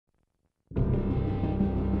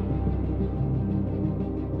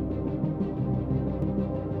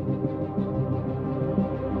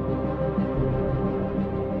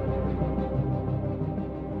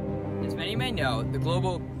may know, the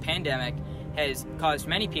global pandemic has caused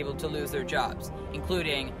many people to lose their jobs,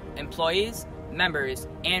 including employees, members,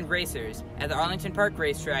 and racers at the Arlington Park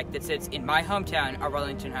racetrack that sits in my hometown of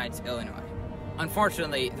Arlington Heights, Illinois.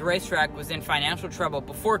 Unfortunately, the racetrack was in financial trouble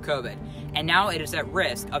before COVID, and now it is at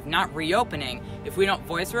risk of not reopening if we don't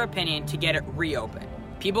voice our opinion to get it reopened.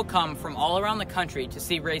 People come from all around the country to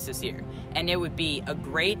see races here, and it would be a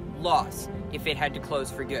great loss if it had to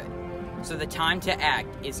close for good. So the time to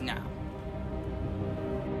act is now.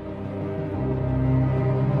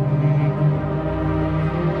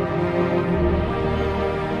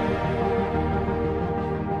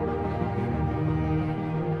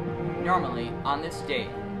 Normally, on this date,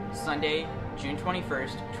 Sunday, June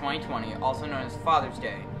 21st, 2020, also known as Father's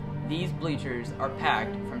Day, these bleachers are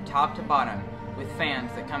packed from top to bottom with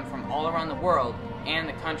fans that come from all around the world and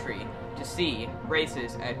the country to see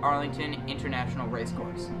races at Arlington International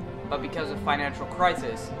Racecourse. But because of financial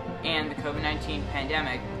crisis and the COVID-19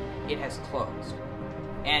 pandemic, it has closed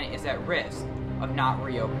and is at risk of not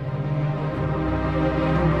reopening.